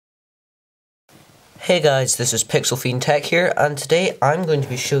Hey guys, this is Fiend Tech here, and today I'm going to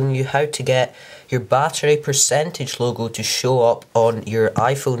be showing you how to get your battery percentage logo to show up on your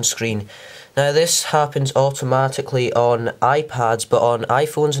iPhone screen. Now this happens automatically on iPads, but on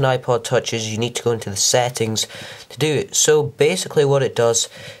iPhones and iPod touches you need to go into the settings to do it. So basically what it does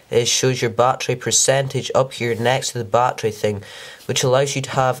is shows your battery percentage up here next to the battery thing, which allows you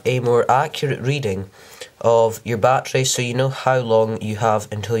to have a more accurate reading of your battery, so you know how long you have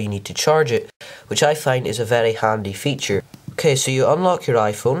until you need to charge it, which I find is a very handy feature. Okay, so you unlock your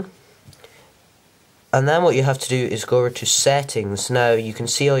iPhone, and then what you have to do is go over to settings. Now you can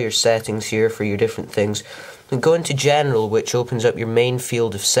see all your settings here for your different things, and go into general, which opens up your main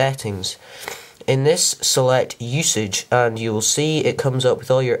field of settings. In this, select usage, and you will see it comes up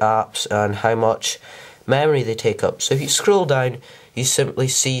with all your apps and how much memory they take up. So if you scroll down, you simply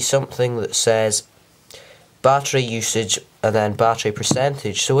see something that says battery usage and then battery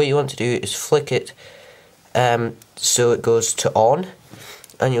percentage. So what you want to do is flick it so it goes to on,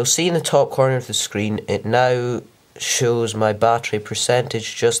 and you'll see in the top corner of the screen it now shows my battery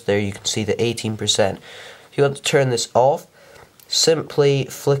percentage just there. You can see the 18%. If you want to turn this off, simply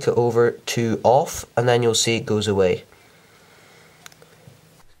flick it over to off, and then you'll see it goes away.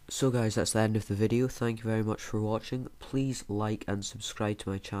 So guys, that's the end of the video. Thank you very much for watching. Please like and subscribe to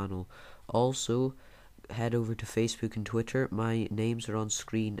my channel. Also, head over to Facebook and Twitter. My names are on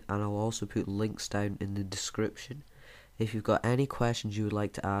screen, and I'll also put links down in the description. If you've got any questions you would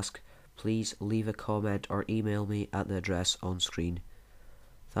like to ask, please leave a comment or email me at the address on screen.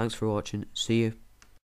 Thanks for watching. See you.